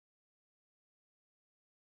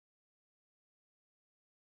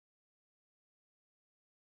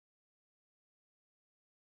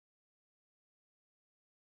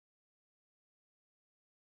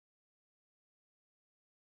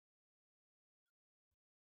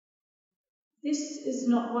This is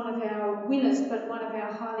not one of our winners, but one of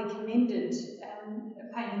our highly commended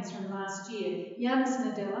paintings from last year. Jánis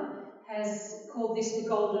Nedéla has called this the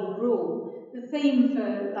Golden Rule. The theme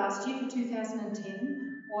for last year, for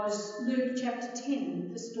 2010, was Luke chapter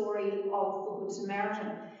 10, the story of the Good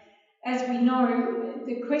Samaritan. As we know,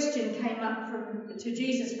 the question came up to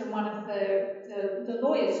Jesus from one of the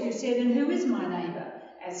lawyers who said, "And who is my neighbour?"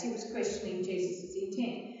 as he was questioning Jesus'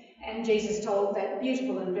 intent. And Jesus told that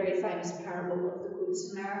beautiful and very famous parable of the Good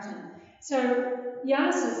Samaritan. So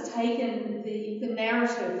Jánis has taken the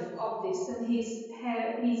narrative of this, and he's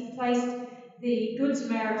placed the Good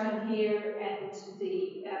Samaritan here and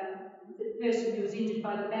the person who was injured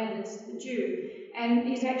by the bandits, the Jew, and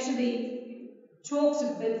he's actually talks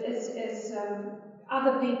of it as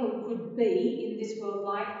other people could be in this world,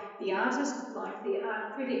 like the artist, like the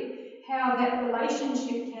art critic. How that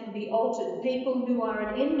relationship can be altered. People who are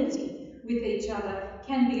at enmity with each other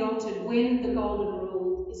can be altered when the golden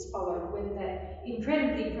rule is followed, when that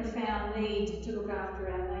incredibly profound need to look after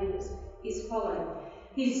our neighbours is followed.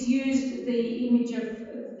 He's used the image of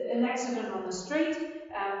an accident on the street,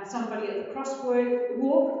 somebody at the crosswalk,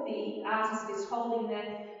 the artist is holding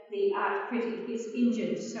that, the art critic is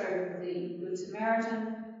injured, so the Good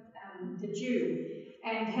Samaritan, the Jew.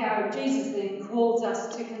 And how Jesus then calls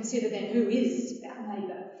us to consider then who is our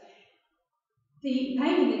neighbour. The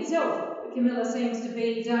painting itself, Camilla, seems to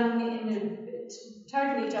be done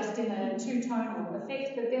totally just in a two-tonal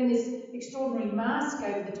effect, but then this extraordinary mask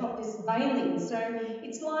over the top, this veiling. So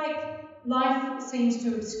it's like life seems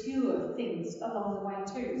to obscure things along the way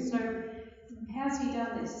too. So how's he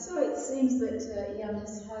done this? So it seems that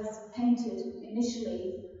Jánis has painted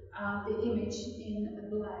initially the image in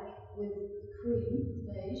black with cream,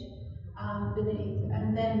 beige, beneath,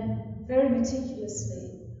 and then very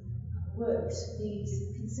meticulously worked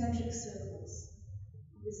these concentric circles,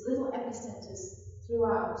 these little epicenters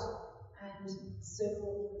throughout, and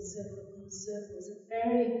circle and circle and circle. It's a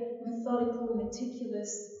very methodical,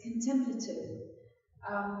 meticulous, contemplative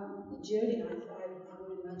journey, I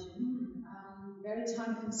would imagine. Very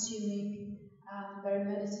time-consuming, very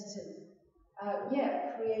meditative.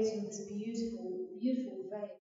 Creating this beautiful, beautiful veil.